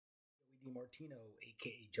DeMartino,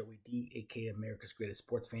 aka Joey D, aka America's Greatest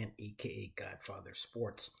Sports Fan, aka Godfather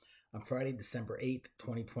Sports. On Friday, December 8th,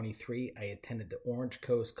 2023, I attended the Orange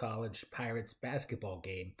Coast College Pirates basketball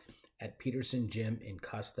game at Peterson Gym in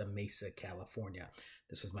Costa, Mesa, California.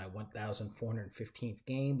 This was my 1,415th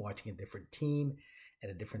game watching a different team at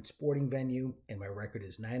a different sporting venue, and my record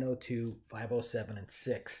is 902, 507, and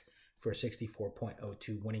 6 for a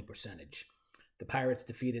 64.02 winning percentage. The Pirates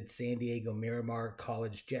defeated San Diego Miramar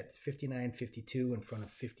College Jets 59-52 in front of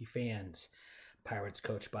 50 fans. Pirates,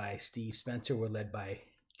 coached by Steve Spencer, were led by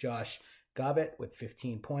Josh Govett with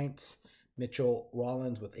 15 points, Mitchell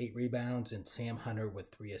Rawlins with 8 rebounds, and Sam Hunter with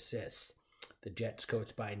 3 assists. The Jets,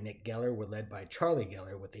 coached by Nick Gehler, were led by Charlie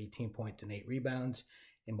Gehler with 18 points and 8 rebounds,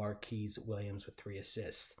 and Markees Williams with 3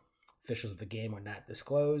 assists. Officials of the game were not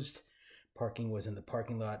disclosed. Parking was in the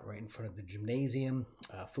parking lot right in front of the gymnasium.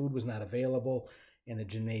 Food was not available, and the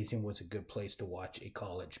gymnasium was a good place to watch a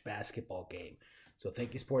college basketball game. So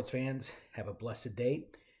thank you, sports fans. Have a blessed day.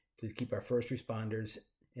 Please keep our first responders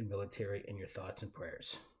and military in your thoughts and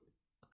prayers.